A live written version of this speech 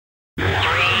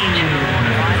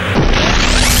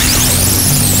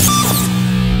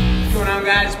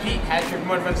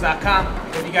TrueMudRuns.com.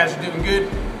 Hope you guys are doing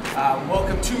good.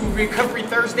 Welcome to Recovery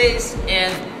Thursdays,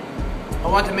 and I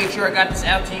want to make sure I got this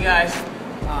out to you guys.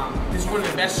 This is one of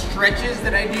the best stretches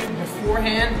that I do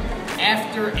beforehand,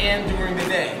 after, and during the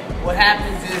day. What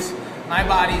happens is my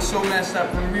body is so messed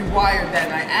up and rewired that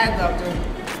my adductor,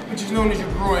 which is known as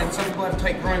your groin, some people have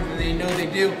tight groins and they know they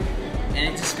do,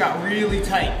 and it just got really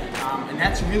tight. And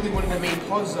that's really one of the main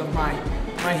causes of my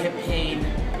hip pain,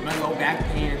 my low back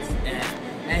pain, and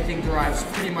anything derives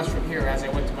pretty much from here as I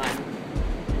went to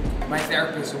my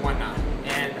therapist and whatnot.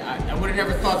 And I would have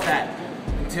never thought that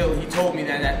until he told me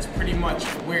that that's pretty much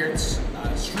where it's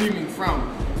streaming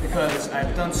from, because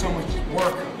I've done so much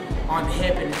work on the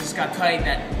hip and it just got tight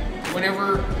that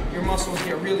whenever your muscles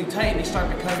get really tight and they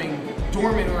start becoming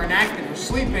dormant or inactive or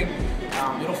sleeping,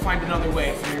 it'll find another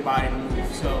way for your body to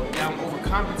move. So now I'm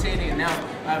overcompensating, and now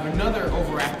I have another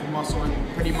overactive muscle,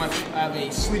 and pretty much I have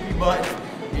a sleepy butt,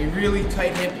 a really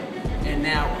tight hip, and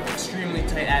now an extremely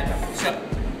tight adductor. So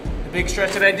the big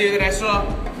stretch that I do that I saw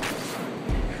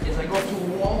is I go up to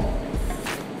a wall,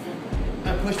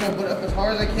 I push my butt up as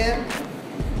hard as I can,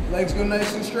 legs go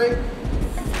nice and straight,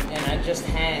 and I just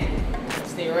hang. I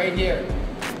stay right here,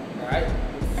 all right?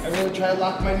 I really try to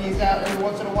lock my knees out every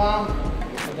once in a while,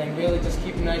 but then really just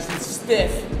keep it nice and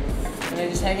stiff, and then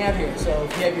just hang out here. So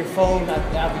if you have your phone,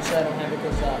 obviously I don't have it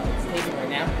because it's taken right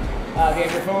now. If you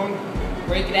have your phone,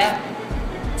 break it out.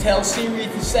 Tell Siri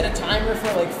to set a timer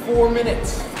for like 4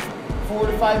 minutes. 4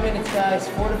 to 5 minutes, guys,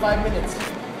 4 to 5 minutes.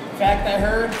 In fact, I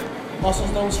heard muscles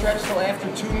don't stretch till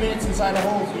after 2 minutes inside a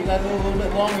hole, so you gotta go a little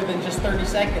bit longer than just 30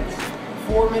 seconds.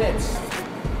 4 minutes,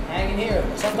 hanging here.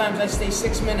 Sometimes I stay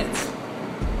 6 minutes.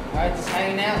 All right, just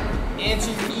hanging out.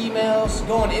 Answer your emails,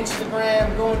 go on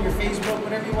Instagram, go on your Facebook,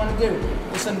 whatever you want to do.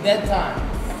 With some dead time.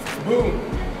 Boom,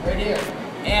 right here.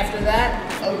 After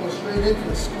that, I'll go straight into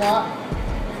the squat,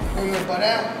 bring my butt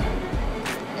out,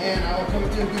 and I will come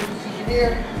into a good position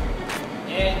here,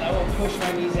 and I will push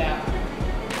my knees out.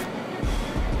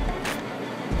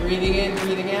 Breathing in,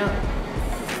 breathing out.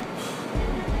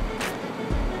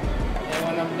 And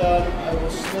when I'm done, I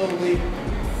will slowly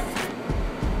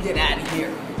get out of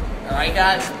here. All right,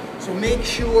 guys? So make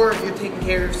sure you're taking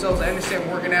care of yourselves. I understand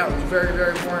working out is very,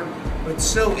 very important, but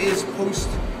so is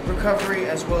post-recovery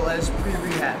as well as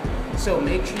pre-rehab. So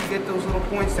make sure you get those little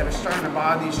points that are starting to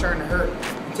bother you, starting to hurt,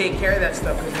 and take care of that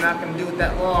stuff, because you're not going to do it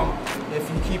that long if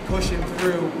you keep pushing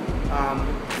through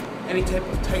any type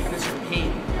of tightness or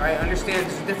pain. All right, understand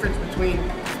there's a difference between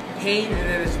pain, and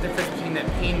then there's a difference between that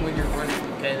pain when you're running.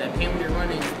 Okay, that pain when you're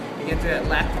running, you get to that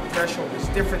lactic threshold, is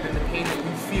different than the pain that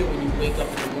you feel when you wake up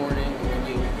in the morning, or when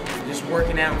you're just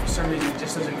working out and for some reason it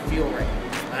just doesn't feel right.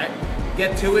 All right,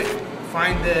 get to it,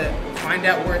 find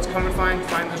out where it's coming from,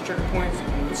 find those trigger points,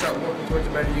 and we'll start working towards a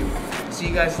better you. See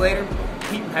you guys later.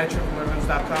 Keep at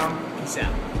TrueMudRuns.com. Peace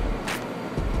out.